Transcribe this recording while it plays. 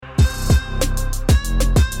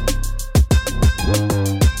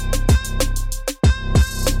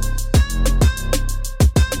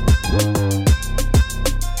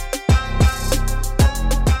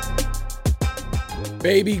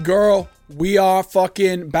Baby girl, we are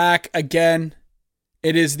fucking back again.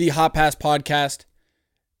 It is the Hot Pass Podcast.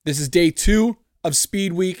 This is day 2 of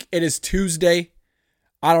Speed Week. It is Tuesday.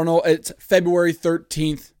 I don't know, it's February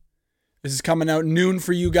 13th. This is coming out noon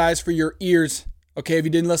for you guys, for your ears. Okay, if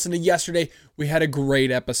you didn't listen to yesterday, we had a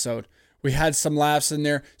great episode. We had some laughs in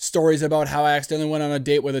there, stories about how I accidentally went on a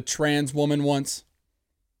date with a trans woman once.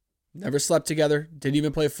 Never slept together, didn't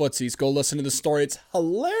even play footsies. Go listen to the story, it's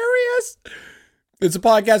hilarious. It's a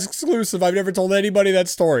podcast exclusive. I've never told anybody that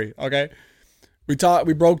story, okay?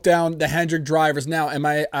 We broke down the Hendrick drivers. Now,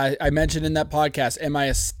 I mentioned in that podcast, am I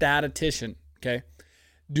a statistician, okay?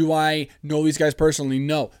 Do I know these guys personally?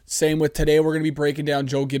 No. Same with today, we're going to be breaking down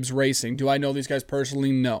Joe Gibbs Racing. Do I know these guys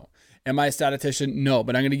personally? No. Am I a statistician? No.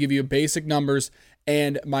 But I'm going to give you basic numbers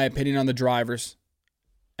and my opinion on the drivers.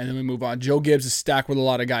 And then we move on. Joe Gibbs is stacked with a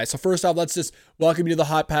lot of guys. So first off, let's just welcome you to the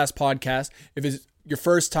Hot Pass Podcast. If it's your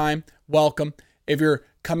first time, welcome. If you're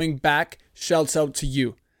coming back, shouts out to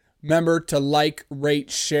you. Remember to like, rate,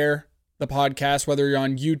 share the podcast, whether you're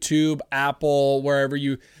on YouTube, Apple,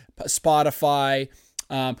 Spotify,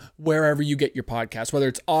 wherever you get your podcast, whether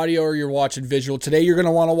it's audio or you're watching visual. Today, you're going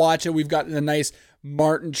to want to watch it. We've got the nice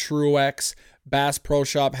Martin Truex Bass Pro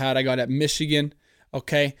Shop hat I got at Michigan.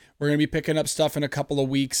 Okay, we're going to be picking up stuff in a couple of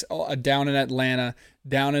weeks down in Atlanta,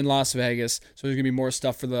 down in Las Vegas. So there's going to be more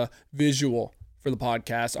stuff for the visual for the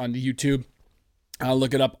podcast on the YouTube.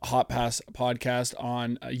 Look it up, Hot Pass Podcast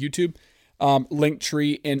on YouTube. Link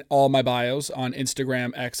tree in all my bios on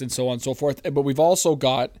Instagram, X, and so on and so forth. But we've also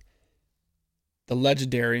got the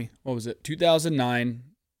legendary, 2009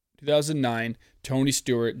 Tony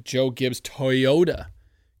Stewart, Joe Gibbs Toyota.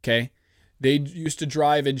 Okay. They used to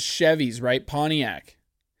drive in Chevys, right? Pontiac.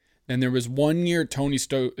 Then there was 1 year Tony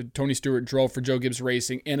Stewart drove for Joe Gibbs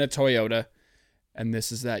Racing in a Toyota. And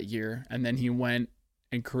this is that year. And then he went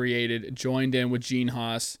and joined in with Gene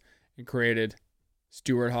Haas and created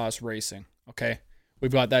Stewart Haas Racing. Okay.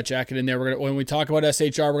 We've got that jacket in there. When we talk about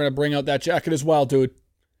SHR, we're going to bring out that jacket as well, dude.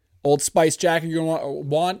 Old Spice jacket. You're going to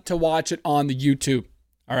want to watch it on the YouTube.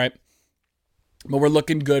 All right. But we're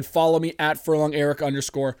looking good. Follow me at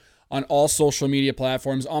 @FurlongEric_ on all social media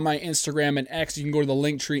platforms. On my Instagram and X, you can go to the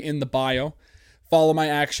link tree in the bio. Follow my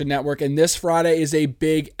Action Network. And this Friday is a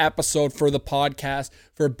big episode for the podcast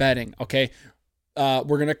for betting. Okay.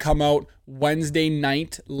 We're going to come out Wednesday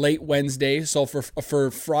night, late Wednesday. So for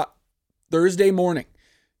Thursday morning,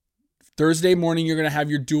 you're going to have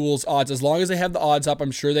your duels odds. As long as they have the odds up,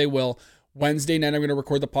 I'm sure they will. Wednesday night, I'm going to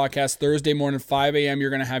record the podcast. Thursday morning, 5 a.m.,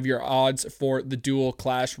 you're going to have your odds for the dual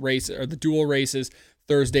clash race or the dual races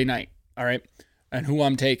Thursday night. All right. And who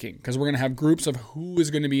I'm taking, because we're going to have groups of who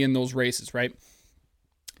is going to be in those races, right?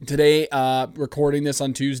 Today, recording this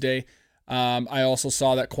on Tuesday, I also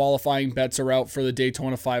saw that qualifying bets are out for the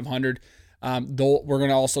Daytona 500. Though we're going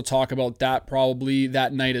to also talk about that probably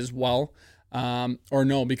that night as well. Or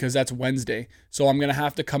no, because that's Wednesday. So I'm going to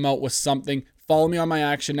have to come out with something. Follow me on my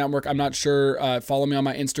Action Network. I'm not sure. Follow me on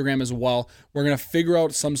my Instagram as well. We're going to figure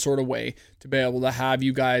out some sort of way to be able to have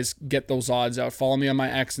you guys get those odds out. Follow me on my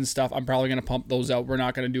X and stuff. I'm probably going to pump those out. We're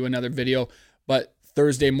not going to do another video. But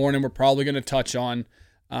Thursday morning, we're probably going to touch on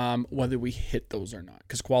whether we hit those or not,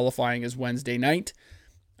 because qualifying is Wednesday night,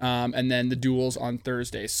 and then the duels on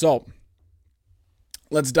Thursday. So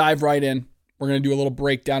let's dive right in. We're going to do a little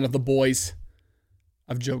breakdown of the boys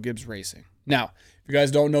of Joe Gibbs Racing. Now, if you guys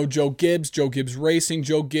don't know Joe Gibbs Racing,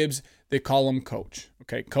 Joe Gibbs, they call him Coach.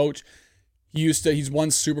 Okay, Coach. He's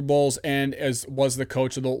won Super Bowls and was the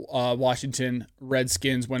coach of the Washington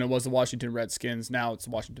Redskins when it was the Washington Redskins. Now it's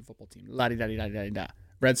the Washington football team. La-di-da-di-da-di-da.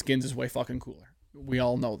 Redskins is way fucking cooler. We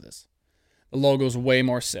all know this. The logo's way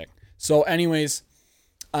more sick. So anyways,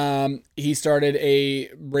 he started a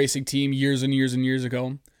racing team years and years and years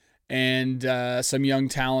ago. And some young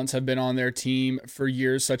talents have been on their team for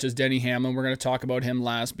years, such as Denny Hamlin. We're going to talk about him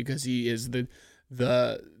last because he is the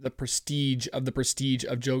prestige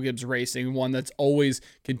of Joe Gibbs Racing, one that's always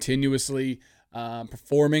continuously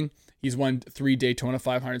performing. He's won 3 Daytona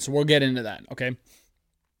 500, so we'll get into that, okay?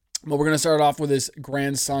 But we're going to start off with his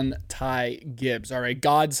grandson, Ty Gibbs. All right,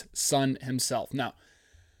 God's son himself. Now,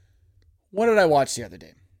 what did I watch the other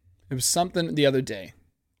day? It was something the other day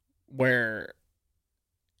where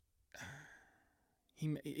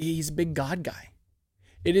he's a big God guy.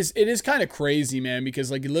 It is kind of crazy, man,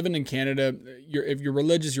 because like living in Canada, if you're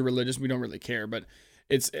religious, you're religious. We don't really care, but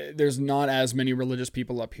there's not as many religious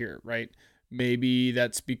people up here, right? Maybe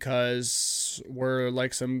that's because we're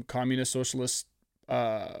like some communist socialist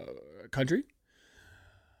country,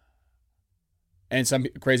 and some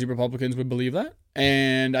crazy Republicans would believe that.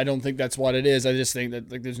 And I don't think that's what it is. I just think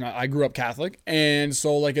that like I grew up Catholic. And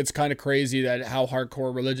so like it's kind of crazy that how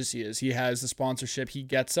hardcore religious he is. He has the sponsorship He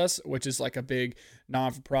Gets Us, which is like a big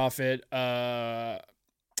non-for-profit like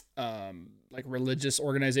religious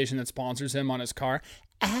organization that sponsors him on his car.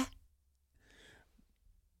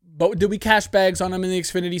 But did we cash bags on him in the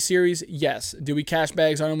Xfinity Series? Yes. Did we cash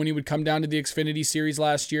bags on him when he would come down to the Xfinity Series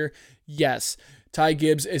last year? Yes. Ty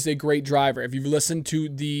Gibbs is a great driver. If you've listened to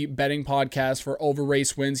the betting podcast for over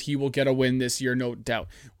race wins, he will get a win this year, no doubt.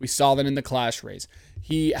 We saw that in the Clash race.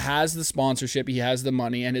 He has the sponsorship, he has the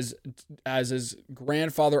money, and as his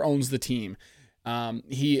grandfather owns the team,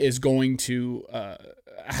 he is going to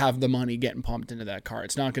have the money getting pumped into that car.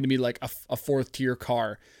 It's not going to be like a fourth tier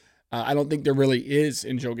car. I don't think there really is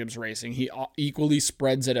in Joe Gibbs Racing. He equally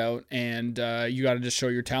spreads it out, and you got to just show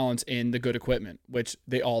your talents in the good equipment, which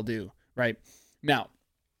they all do, right? Now,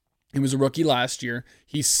 he was a rookie last year.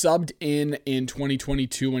 He subbed in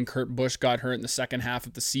 2022 when Kurt Busch got hurt in the second half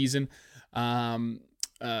of the season in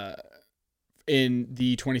the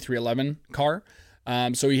 2311 car.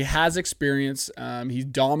 So he has experience. He's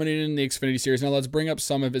dominated in the Xfinity Series. Now let's bring up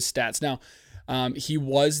some of his stats. Now, he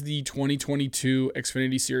was the 2022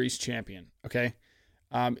 Xfinity Series champion, okay?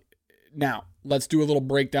 Now, let's do a little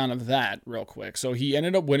breakdown of that real quick. So he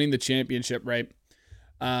ended up winning the championship, right?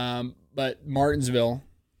 But Martinsville,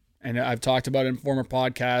 and I've talked about it in former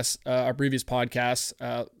podcasts, our previous podcasts,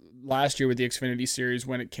 last year with the Xfinity Series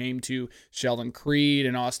when it came to Sheldon Creed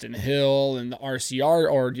and Austin Hill and the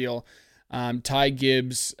RCR ordeal. Ty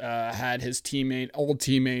Gibbs had his old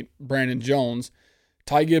teammate, Brandon Jones.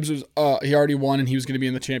 Ty Gibbs was he already won, and he was going to be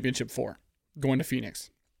in the championship 4 going to Phoenix.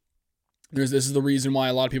 This is the reason why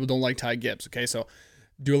a lot of people don't like Ty Gibbs. Okay, so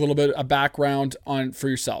do a little bit of background for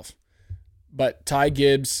yourself. But Ty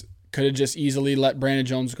Gibbs could have just easily let Brandon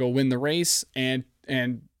Jones go win the race, and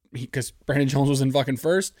because Brandon Jones was in fucking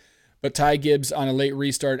first. But Ty Gibbs on a late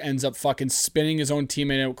restart ends up fucking spinning his own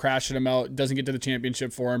teammate out, crashing him out, doesn't get to the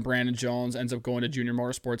championship for him. Brandon Jones ends up going to Junior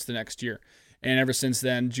Motorsports the next year. And ever since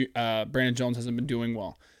then, Brandon Jones hasn't been doing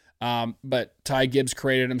well. But Ty Gibbs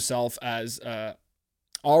created himself as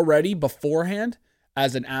already beforehand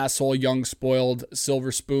as an asshole, young, spoiled,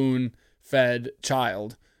 silver spoon-fed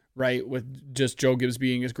child, right? With just Joe Gibbs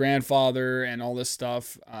being his grandfather and all this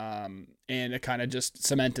stuff. And it kind of just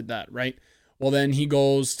cemented that, right? Well, then he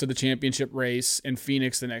goes to the championship race in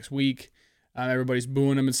Phoenix the next week. Everybody's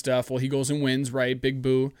booing him and stuff. Well, he goes and wins, right? Big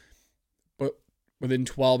boo. But within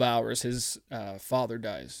 12 hours, his father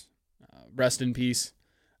dies. Rest in peace.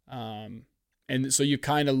 And so you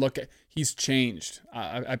kind of look at, he's changed.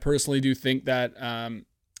 I personally do think that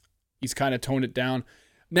he's kind of toned it down.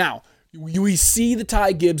 Now, we see the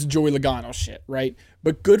Ty Gibbs, Joey Logano shit, right?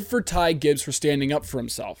 But good for Ty Gibbs for standing up for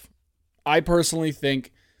himself. I personally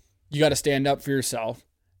think you got to stand up for yourself.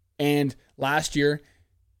 And last year,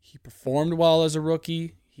 he performed well as a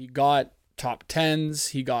rookie. He got top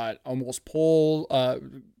 10s. He got almost the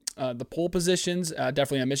pole positions.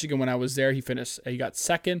 Definitely at Michigan when I was there, he got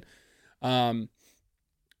second.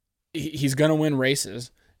 He's going to win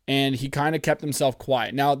races. And he kind of kept himself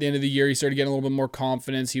quiet. Now, at the end of the year, he started getting a little bit more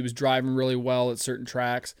confidence. He was driving really well at certain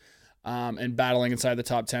tracks and battling inside the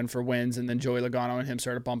top 10 for wins. And then Joey Logano and him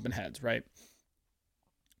started bumping heads, right?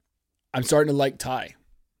 I'm starting to like Ty.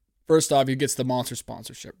 First off, he gets the Monster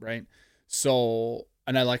sponsorship, right? So,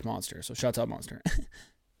 and I like Monster, so shouts out Monster.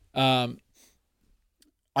 I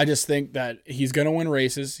just think that he's going to win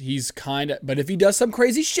races. But if he does some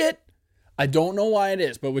crazy shit, I don't know why it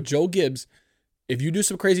is, but with Joe Gibbs, if you do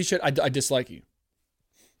some crazy shit, I dislike you.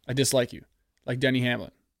 I dislike you. Like Denny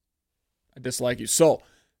Hamlin. I dislike you. So,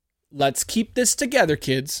 let's keep this together,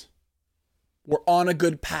 kids. We're on a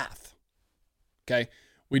good path. Okay?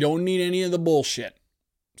 We don't need any of the bullshit.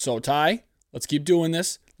 So, Ty, let's keep doing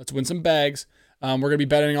this. Let's win some bags. We're going to be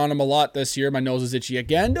betting on him a lot this year. My nose is itchy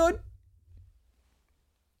again, dude.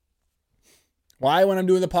 Why, when I'm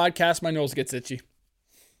doing the podcast, my nose gets itchy?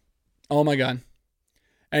 Oh, my God.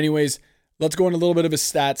 Anyways, let's go into a little bit of his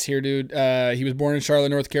stats here, dude. He was born in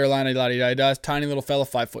Charlotte, North Carolina. Tiny little fella,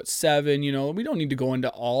 5'7". You know, we don't need to go into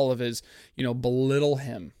all of his, belittle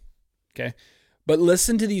him. Okay? But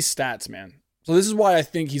listen to these stats, man. So this is why I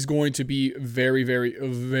think he's going to be very, very,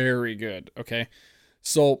 very good, okay?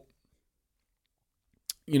 So,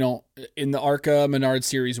 in the ARCA Menard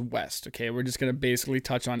Series West, okay, we're just going to basically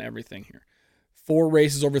touch on everything here. 4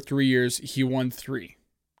 races over 3 years, he won 3,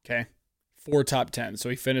 okay? 4 top 10,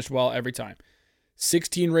 so he finished well every time.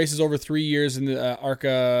 16 races over 3 years in the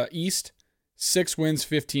ARCA East, 6 wins,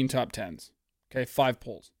 15 top 10s, okay? 5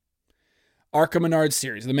 poles. ARCA Menard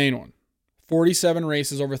Series, the main one. 47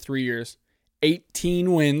 races over 3 years.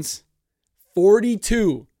 18 wins,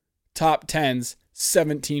 42 top 10s,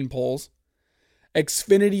 17 poles.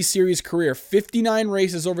 Xfinity Series career, 59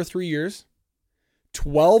 races over 3 years,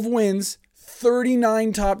 12 wins,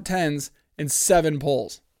 39 top 10s, and 7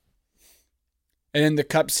 poles. And in the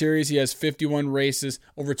Cup Series, he has 51 races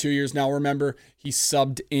over 2 years. Now, remember, he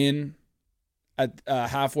subbed in at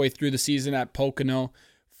halfway through the season at Pocono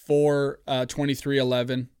for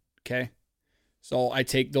 23-11. Okay. So I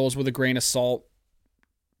take those with a grain of salt,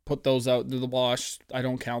 put those out to the wash. I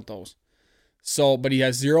don't count those. So, but he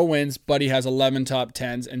has 0 wins, but he has 11 top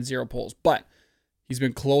 10s and 0 poles. But he's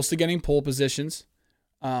been close to getting pole positions.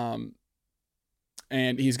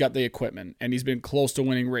 And he's got the equipment, and he's been close to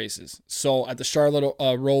winning races. So at the Charlotte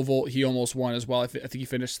Roval, he almost won as well. I think he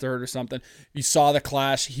finished third or something. You saw the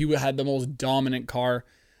clash. He had the most dominant car.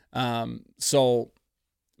 So,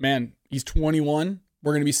 man, he's 21.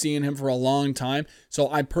 We're going to be seeing him for a long time. So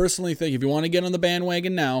I personally think if you want to get on the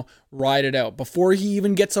bandwagon now, ride it out. Before he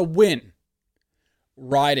even gets a win,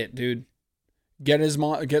 ride it, dude. Get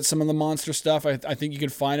some of the monster stuff. I think you can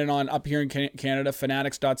find it on up here in Canada,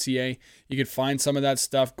 fanatics.ca. You can find some of that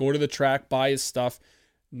stuff. Go to the track, buy his stuff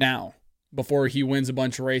now before he wins a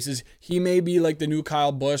bunch of races. He may be like the new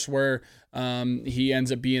Kyle Busch where he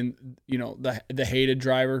ends up being, the hated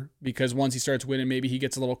driver because once he starts winning, maybe he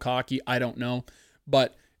gets a little cocky. I don't know.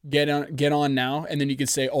 But get on now, and then you can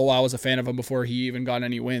say, oh, I was a fan of him before he even got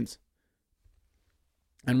any wins.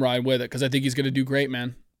 And ride with it because I think he's going to do great,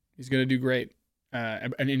 man. He's going to do great.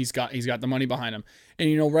 And he's got the money behind him.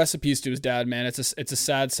 And recipes to his dad, man. It's a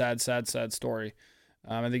sad story.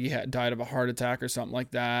 I think he died of a heart attack or something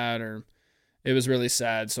like that, or it was really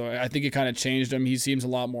sad. So I think it kind of changed him. He seems a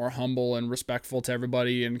lot more humble and respectful to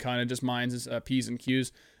everybody, and kind of just minds his P's and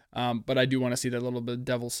Q's. But I do want to see that little bit of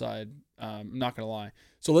devil side. I'm not gonna lie.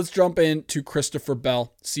 So let's jump into Christopher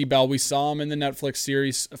Bell. See Bell. We saw him in the Netflix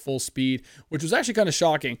series Full Speed, which was actually kind of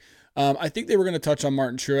shocking. I think they were going to touch on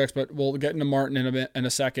Martin Truex, but we'll get into Martin in a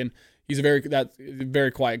second. He's a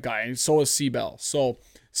very quiet guy, and so is C. Bell. So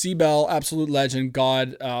C. Bell, absolute legend,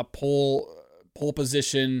 god, pole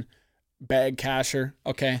position, bag casher.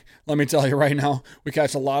 Okay, let me tell you right now, we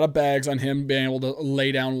catch a lot of bags on him being able to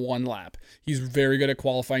lay down one lap. He's very good at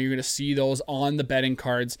qualifying. You're going to see those on the betting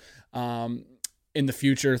cards in the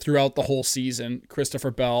future throughout the whole season.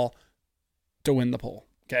 Christopher Bell to win the pole.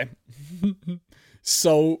 Okay,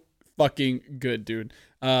 so fucking good, dude.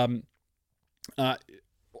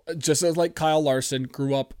 Just as like Kyle Larson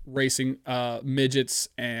grew up racing midgets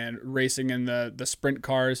and racing in the sprint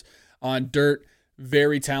cars on dirt,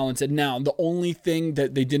 very talented. Now, the only thing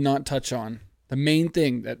that they did not touch on, the main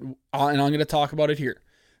thing that, and I'm going to talk about it here,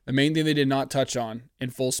 the main thing they did not touch on in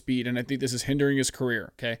Full Speed, and I think this is hindering his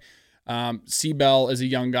career, okay? C. Bell is a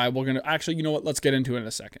young guy. We're going to, actually, you know what? Let's get into it in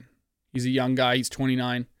a second. He's a young guy. He's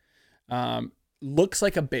 29. Looks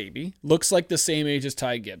like a baby, looks like the same age as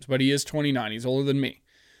Ty Gibbs, but he is 29. He's older than me.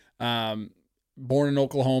 Born in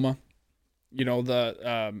Oklahoma, he's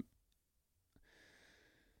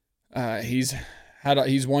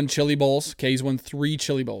won Chili Bowls. Okay. He's won 3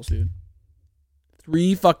 Chili Bowls, dude.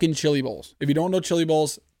 3 fucking Chili Bowls. If you don't know Chili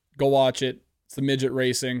Bowls, go watch it. It's the midget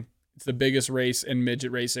racing. It's the biggest race in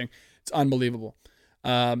midget racing. It's unbelievable.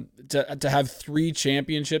 To have 3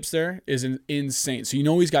 championships there is insane. So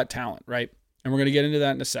he's got talent, right? And we're going to get into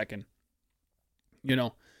that in a second.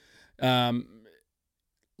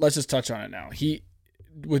 Let's just touch on it now.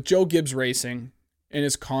 With Joe Gibbs Racing, in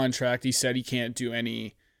his contract, he said he can't do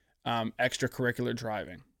any extracurricular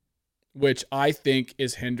driving, which I think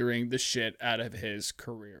is hindering the shit out of his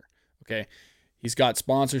career. Okay. He's got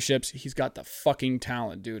sponsorships. He's got the fucking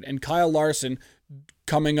talent, dude. And Kyle Larson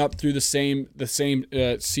coming up through the same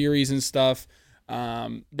series and stuff.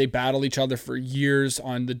 They battle each other for years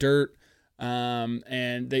on the dirt.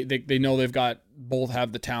 And they know both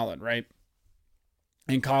have the talent, right?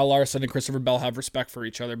 And Kyle Larson and Christopher Bell have respect for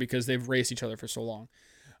each other because they've raced each other for so long.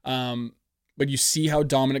 But you see how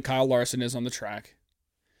dominant Kyle Larson is on the track.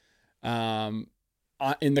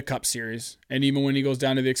 In the Cup Series, and even when he goes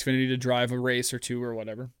down to the Xfinity to drive a race or 2 or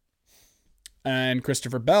whatever. And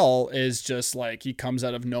Christopher Bell is just like, he comes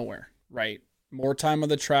out of nowhere, right? More time on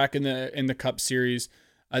the track in the Cup Series.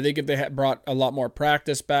 I think if they had brought a lot more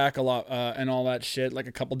practice back, and all that shit, like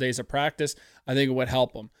a couple days of practice, I think it would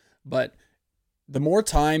help him. But the more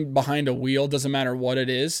time behind a wheel, doesn't matter what it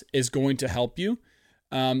is going to help you.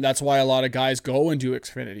 That's why a lot of guys go and do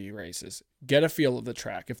Xfinity races. Get a feel of the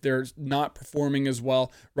track. If they're not performing as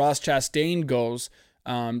well, Ross Chastain goes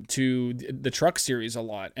to the Truck Series a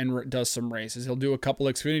lot and does some races. He'll do a couple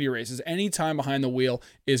Xfinity races. Any time behind the wheel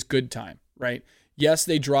is good time, right? Yes,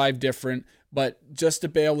 they drive different, but just to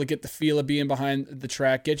be able to get the feel of being behind the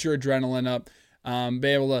track, get your adrenaline up, be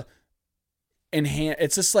able to enhance.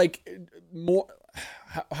 It's just like more.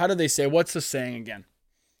 How do they say? What's the saying again?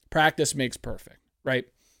 Practice makes perfect, right?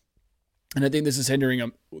 And I think this is hindering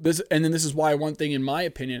him. This is why, one thing in my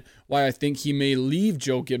opinion, why I think he may leave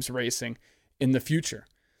Joe Gibbs Racing in the future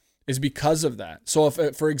is because of that. So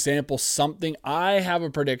if, for example, I have a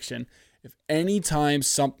prediction, if any time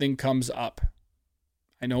something comes up,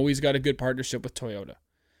 I know he's got a good partnership with Toyota.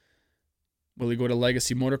 Will he go to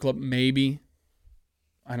Legacy Motor Club? Maybe.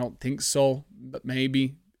 I don't think so, but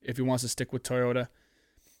maybe if he wants to stick with Toyota.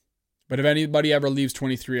 But if anybody ever leaves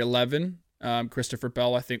 2311, Christopher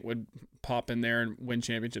Bell, I think, would pop in there and win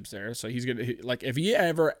championships there. So he's gonna if he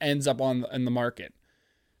ever ends up in the market,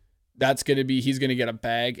 he's gonna get a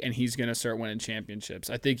bag and he's gonna start winning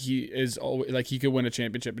championships. I think he could win a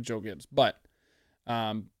championship with Joe Gibbs, but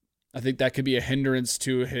I think that could be a hindrance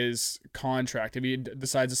to his contract. If he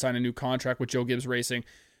decides to sign a new contract with Joe Gibbs Racing,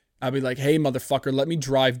 I'll be like, hey, motherfucker, let me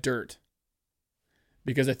drive dirt.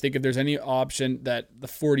 Because I think if there's any option that the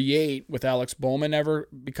 48 with Alex Bowman ever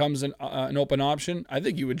becomes an open option, I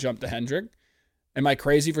think you would jump to Hendrick. Am I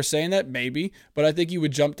crazy for saying that? Maybe. But I think you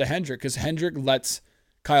would jump to Hendrick because Hendrick lets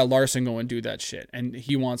Kyle Larson go and do that shit. And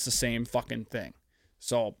he wants the same fucking thing.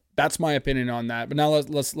 So that's my opinion on that. But now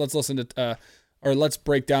let's listen to... let's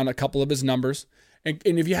break down a couple of his numbers. And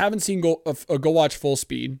if you haven't seen Go Watch Full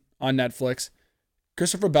Speed on Netflix,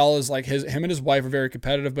 Christopher Bell is like him and his wife are very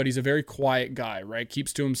competitive, but he's a very quiet guy, right?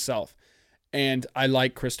 Keeps to himself. And I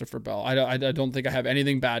like Christopher Bell. I don't think I have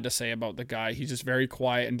anything bad to say about the guy. He's just very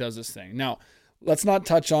quiet and does his thing. Now, let's not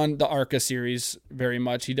touch on the ARCA series very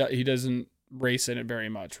much. He doesn't race in it very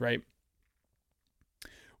much, right?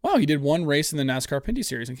 Wow, he did one race in the NASCAR Pinty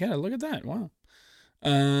series in Canada. Look at that. Wow.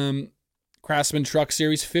 Craftsman Truck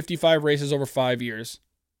Series, 55 races over 5 years.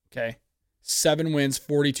 Okay. 7 wins,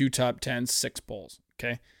 42 top 10s, 6 poles.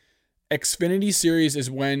 Okay. Xfinity Series is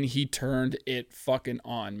when he turned it fucking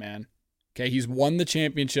on, man. Okay. He's won the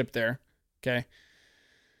championship there. Okay.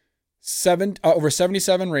 Over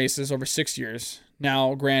 77 races over 6 years.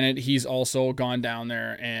 Now, granted, he's also gone down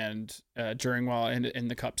there and in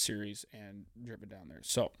the Cup Series and driven down there.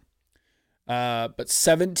 So, but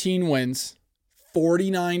 17 wins,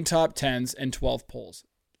 49 top 10s, and 12 poles.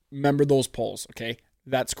 Remember those poles, okay?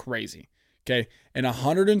 That's crazy. Okay, and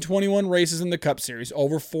 121 races in the Cup Series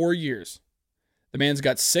over 4 years. The man's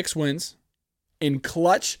got 6 wins. In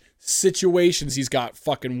clutch situations, he's got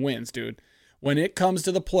fucking wins, dude. When it comes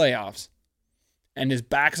to the playoffs and his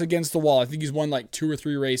back's against the wall, I think he's won like 2 or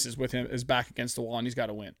 3 races with his back against the wall and he's got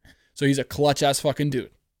to win. So he's a clutch-ass fucking dude.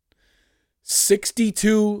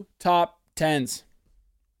 62 top 10s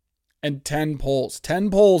and 10 poles. 10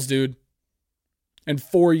 poles, dude, in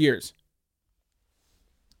 4 years.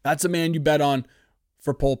 That's a man you bet on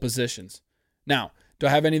for pole positions. Now, do I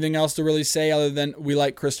have anything else to really say other than we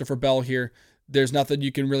like Christopher Bell here? There's nothing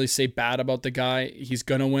you can really say bad about the guy. He's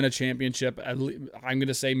going to win a championship. I'm going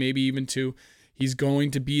to say maybe even 2. He's going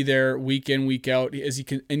to be there week in, week out. Is he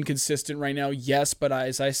inconsistent right now? Yes, but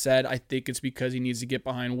as I said, I think it's because he needs to get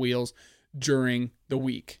behind wheels during the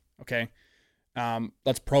week. Okay?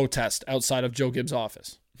 Let's protest outside of Joe Gibbs'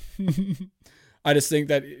 office. I just think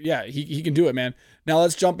that, yeah, he can do it, man. Now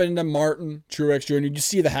let's jump into Martin Truex Jr. You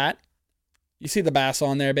see the hat? You see the bass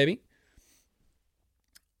on there, baby?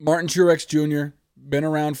 Martin Truex Jr., been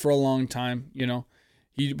around for a long time, you know.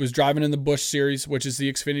 He was driving in the Busch Series, which is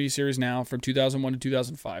the Xfinity Series now, from 2001 to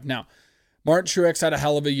 2005. Now, Martin Truex had a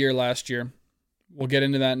hell of a year last year. We'll get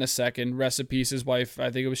into that in a second. Rest in peace, his wife, I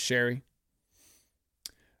think it was Sherry.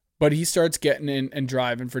 But he starts getting in and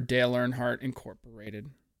driving for Dale Earnhardt Incorporated.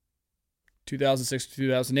 2006 to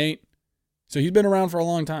 2008. So he's been around for a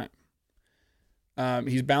long time.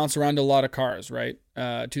 He's bounced around to a lot of cars, right?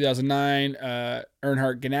 2009,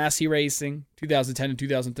 Earnhardt Ganassi Racing. 2010 and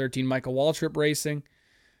 2013, Michael Waltrip Racing.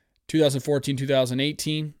 2014,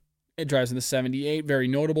 2018, it drives in the 78, very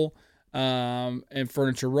notable. And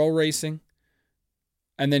Furniture Row Racing.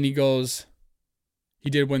 And then he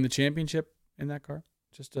did win the championship in that car,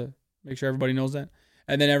 just to make sure everybody knows that.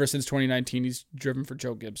 And then ever since 2019, he's driven for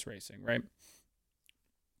Joe Gibbs Racing, right?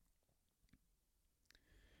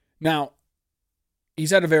 Now,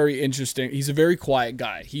 he's a very quiet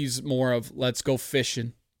guy. He's more of, let's go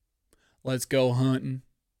fishing. Let's go hunting.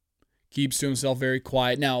 Keeps to himself, very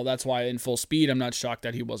quiet. Now, that's why in Full Speed, I'm not shocked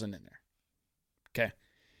that he wasn't in there. Okay.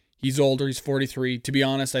 He's older. He's 43. To be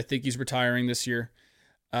honest, I think he's retiring this year.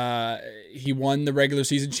 He won the regular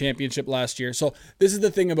season championship last year. So this is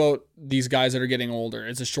the thing about these guys that are getting older.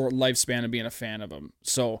 It's a short lifespan of being a fan of them.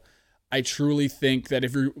 So I truly think that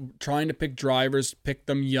if you're trying to pick drivers, pick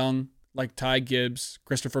them young, like Ty Gibbs.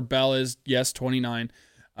 Christopher Bell is, yes, 29.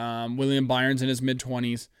 William Byron's in his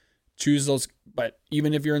mid-20s. Choose those, but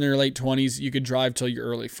even if you're in your late 20s, you could drive till your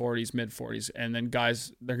early 40s, mid-40s, and then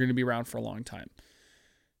guys, they're going to be around for a long time.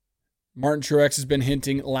 Martin Truex has been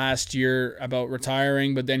hinting last year about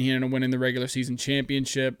retiring, but then he ended up winning the regular season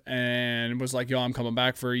championship and was like, yo, I'm coming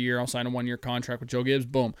back for a year. I'll sign a 1-year contract with Joe Gibbs.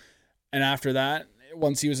 Boom. And after that,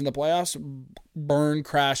 once he was in the playoffs, burn,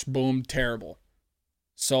 crash, boom, terrible.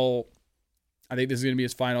 So I think this is going to be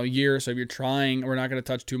his final year. So if you're trying, we're not going to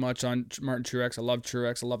touch too much on Martin Truex. I love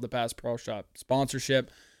Truex. I love the Bass Pro Shop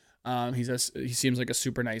sponsorship. He seems like a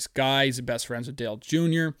super nice guy. He's the best friends with Dale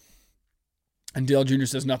Jr. And Dale Jr.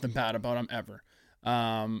 says nothing bad about him ever.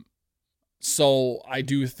 So I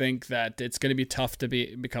do think that it's going to be tough to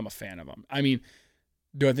become a fan of him. I mean,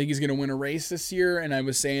 do I think he's going to win a race this year? And I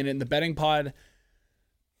was saying it in the betting pod,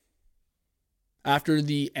 after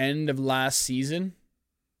the end of last season,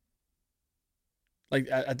 like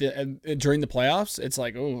during the playoffs, it's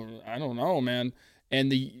like, oh, I don't know, man.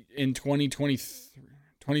 And in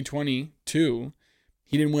 2022,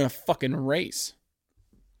 he didn't win a fucking race.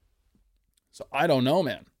 So I don't know,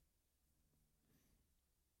 man.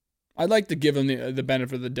 I'd like to give him the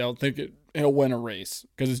benefit of the doubt. Think he'll win a race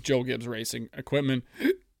because it's Joe Gibbs Racing equipment.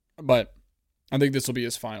 But I think this will be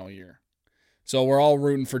his final year. So we're all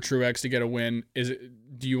rooting for Truex to get a win.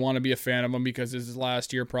 Do you want to be a fan of him because it's his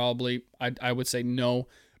last year? Probably. I would say no.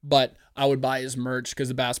 But I would buy his merch because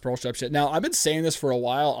the Bass Pro Shop shit. Now, I've been saying this for a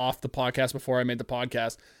while off the podcast before I made the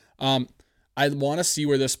podcast. I want to see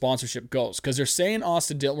where this sponsorship goes because they're saying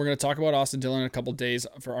Austin Dillon. We're going to talk about Austin Dillon in a couple days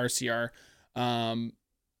for RCR.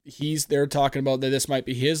 They're talking about that this might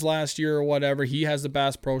be his last year or whatever. He has the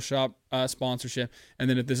Bass Pro Shop sponsorship. And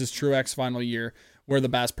then if this is Truex final year, where the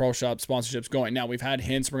Bass Pro Shop sponsorship's going. Now, we've had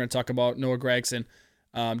hints. We're going to talk about Noah Gragson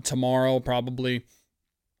tomorrow probably.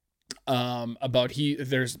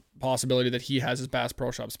 There's possibility that he has his Bass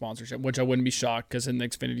Pro Shop sponsorship, which I wouldn't be shocked because in the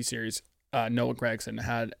Xfinity Series, Noah Gragson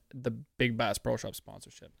had the big Bass Pro Shop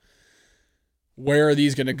sponsorship. Where are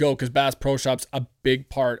these going to go? Because Bass Pro Shop's a big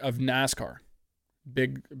part of NASCAR.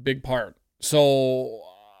 Big part. So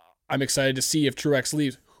I'm excited to see if Truex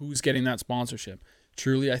leaves, who's getting that sponsorship.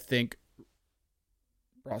 Truly, I think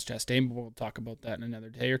Ross Chastain, but we'll talk about that in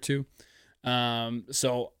another day or two.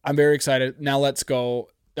 So I'm very excited. Now let's go.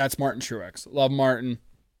 That's Martin Truex. Love Martin.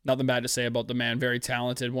 Nothing bad to say about the man. Very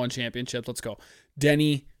talented. Won championships. Let's go.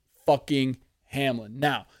 Denny fucking Hamlin.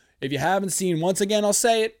 Now, if you haven't seen, once again, I'll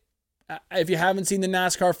say it. If you haven't seen the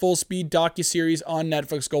NASCAR Full Speed docuseries on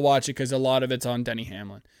Netflix, go watch it because a lot of it's on Denny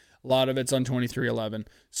Hamlin. A lot of it's on 2311.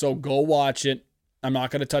 So go watch it. I'm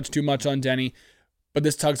not going to touch too much on Denny, but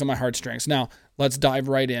this tugs on my heartstrings. Now, let's dive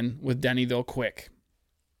right in with Denny, though, quick.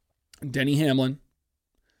 Denny Hamlin,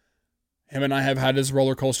 him and I have had this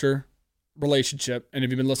roller coaster relationship, and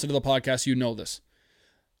if you've been listening to the podcast, you know this.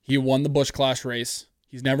 He won the Busch Clash race.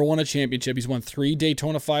 He's never won a championship. He's won 3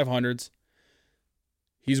 Daytona 500s.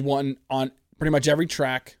 He's won on pretty much every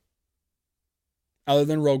track other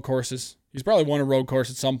than road courses. He's probably won a road course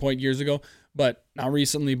at some point years ago, but not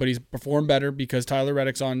recently, but he's performed better because Tyler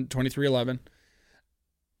Reddick's on 2311.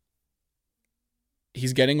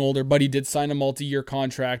 He's getting older, but he did sign a multi-year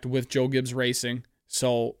contract with Joe Gibbs Racing,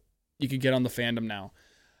 so you could get on the fandom now.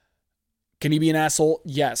 Can he be an asshole?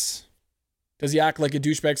 Yes. Does he act like a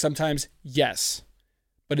douchebag sometimes? Yes.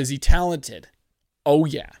 But is he talented? Oh,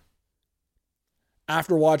 yeah.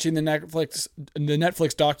 After watching the Netflix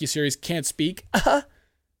docuseries Can't Speak,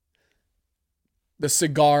 the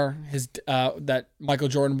cigar that Michael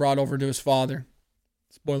Jordan brought over to his father,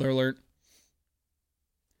 spoiler alert,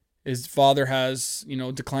 his father has,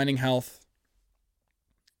 declining health.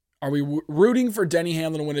 Are we rooting for Denny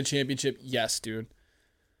Hamlin to win a championship? Yes, dude.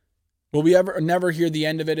 Will we never hear the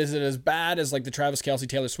end of it? Is it as bad as like the Travis Kelce,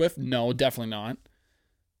 Taylor Swift? No, definitely not.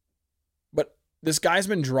 But this guy's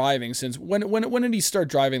been driving since when did he start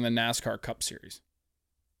driving the NASCAR Cup Series?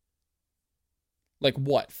 Like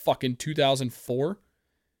what? Fucking 2004?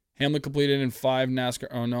 Hamlin completed in 5 NASCAR.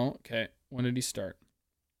 Oh no. Okay. When did he start?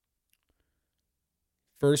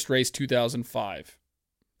 First race 2005.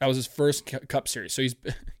 That was his first Cup Series. So he's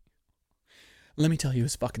let me tell you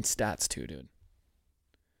his fucking stats too, dude.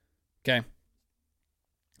 Okay.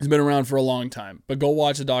 He's been around for a long time. But go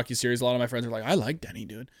watch the docuseries. A lot of my friends are like, I like Denny,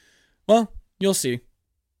 dude. Well, you'll see.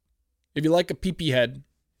 If you like a pee-pee head,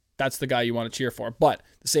 that's the guy you want to cheer for. But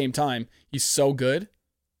at the same time, he's so good.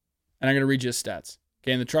 And I'm going to read you his stats.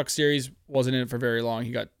 Okay, in the Truck Series, wasn't in it for very long.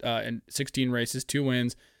 He got in 16 races, 2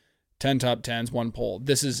 wins, 10 top 10s, 1 pole.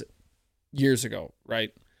 This is years ago,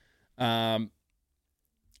 right?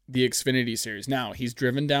 the Xfinity Series. Now, he's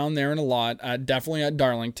driven down there in a lot, definitely at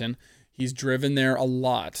Darlington. He's driven there a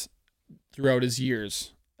lot throughout his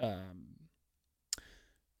years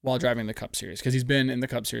while driving the Cup Series, because he's been in the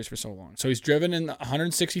Cup Series for so long. So he's driven in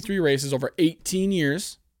 163 races over 18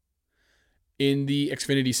 years in the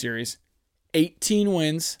Xfinity Series. 18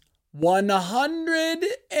 wins,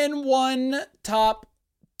 101 top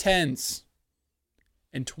 10s,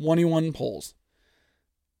 and 21 poles.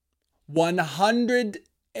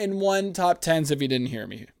 101 top 10s if you didn't hear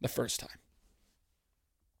me the first time.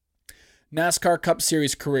 NASCAR Cup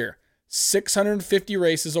Series career, 650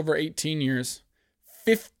 races over 18 years,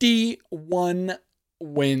 51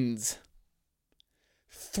 wins,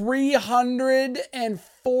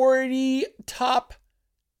 340 top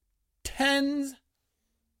 10s,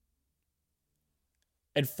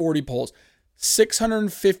 and 40 poles.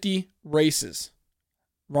 650 races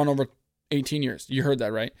run over 18 years. You heard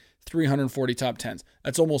that, right? 340 top 10s.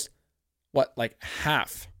 That's almost, like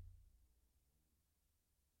half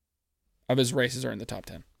of his races are in the top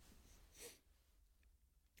 10.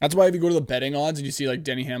 That's why if you go to the betting odds and you see like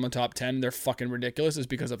Denny Hamlin top 10, they're fucking ridiculous, is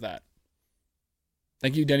because of that.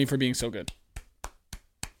 Thank you, Denny, for being so good.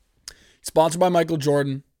 Sponsored by Michael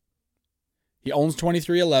Jordan. He owns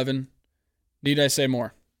 2311. Need I say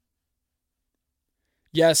more?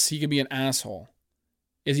 Yes, he can be an asshole.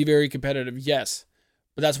 Is he very competitive? Yes.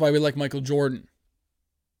 But that's why we like Michael Jordan.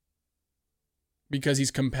 Because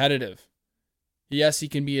he's competitive. Yes, he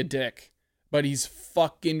can be a dick. But he's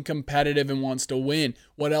fucking competitive and wants to win.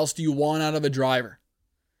 What else do you want out of a driver?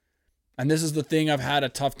 And this is the thing I've had a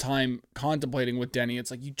tough time contemplating with Denny.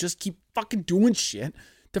 It's like, you just keep fucking doing shit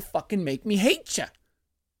to fucking make me hate you.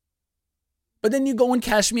 But then you go and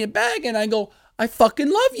cash me a bag and I go, I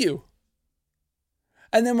fucking love you.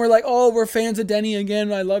 And then we're like, oh, we're fans of Denny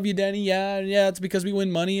again. I love you, Denny. Yeah, it's because we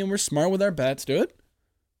win money and we're smart with our bets, dude.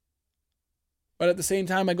 But at the same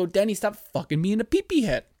time, I go, Denny, stop fucking being a pee-pee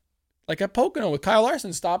head. Like at Pocono with Kyle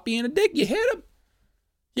Larson, stop being a dick. You hit him.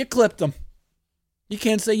 You clipped him. You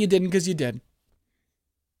can't say you didn't because you did.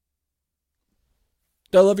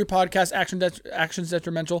 Do I love your podcast, Actions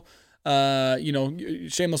Detrimental?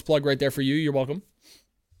 Shameless plug right there for you. You're welcome.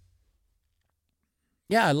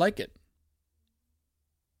 Yeah, I like it.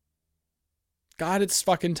 God, it's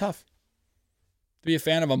fucking tough to be a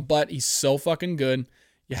fan of him, but he's so fucking good.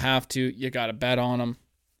 You have to. You got to bet on him.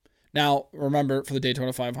 Now, remember, for the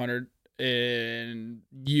Daytona 500, in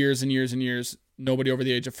years and years and years, nobody over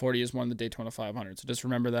the age of 40 has won the Daytona 500. So just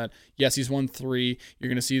remember that. Yes, he's won 3. You're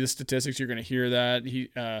going to see the statistics. You're going to hear that. He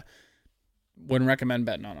wouldn't recommend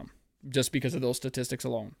betting on him just because of those statistics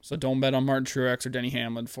alone. So don't bet on Martin Truex or Denny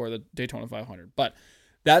Hamlin for the Daytona 500. But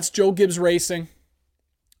that's Joe Gibbs Racing.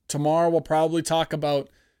 Tomorrow we'll probably talk about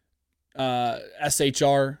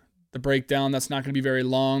SHR, the breakdown. That's not going to be very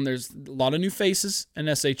long. There's a lot of new faces in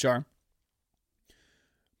SHR,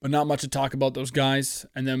 but not much to talk about those guys.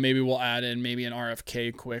 And then maybe we'll add in maybe an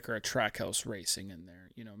RFK quick or a Trackhouse Racing in there,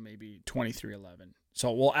 maybe 2311.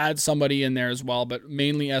 So we'll add somebody in there as well, but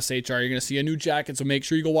mainly SHR. You're going to see a new jacket, so make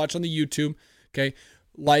sure you go watch on the YouTube, okay?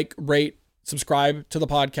 Like, rate, subscribe to the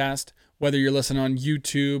podcast. Whether you're listening on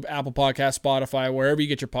YouTube, Apple Podcasts, Spotify, wherever you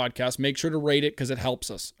get your podcast, make sure to rate it because it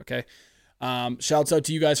helps us, okay? Shouts out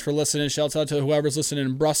to you guys for listening. Shouts out to whoever's listening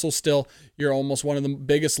in Brussels still. You're almost one of the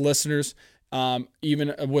biggest listeners.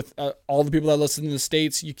 Even with all the people that listen in the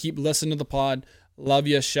States, you keep listening to the pod. Love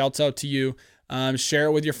you. Shouts out to you. Share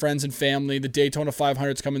it with your friends and family. The Daytona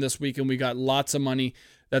 500 is coming this week, and we got lots of money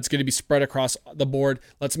that's going to be spread across the board.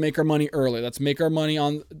 Let's make our money early. Let's make our money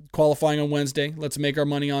on qualifying on Wednesday. Let's make our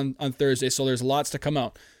money on Thursday. So there's lots to come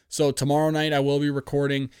out. So tomorrow night I will be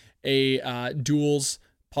recording a duels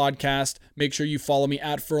podcast. Make sure you follow me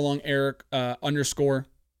at @FurlongEric _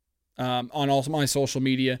 on all my social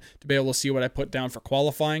media to be able to see what I put down for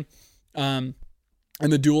qualifying. And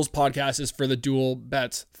the duels podcast is for the dual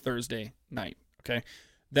bets Thursday night. Okay.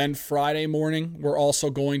 Then Friday morning, we're also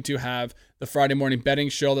going to have the Friday morning betting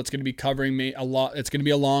show that's going to be covering me a lot. It's going to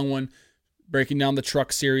be a long one, breaking down the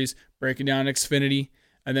truck series, breaking down Xfinity,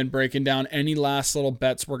 and then breaking down any last little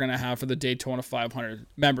bets we're going to have for the Daytona 500.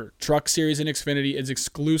 Remember, truck series and Xfinity is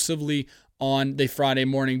exclusively on the Friday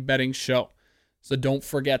morning betting show. So don't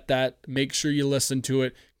forget that. Make sure you listen to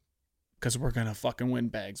it because we're going to fucking win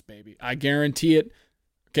bags, baby. I guarantee it.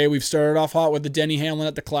 Okay, we've started off hot with the Denny Hamlin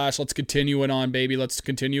at the Clash. Let's continue it on, baby. Let's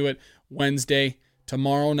continue it Wednesday,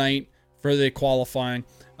 tomorrow night for the qualifying.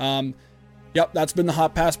 Yep, that's been the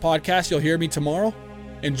Hot Pass Podcast. You'll hear me tomorrow.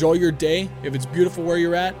 Enjoy your day. If it's beautiful where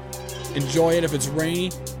you're at, enjoy it. If it's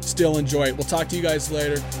rainy, still enjoy it. We'll talk to you guys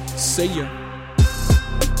later. See ya.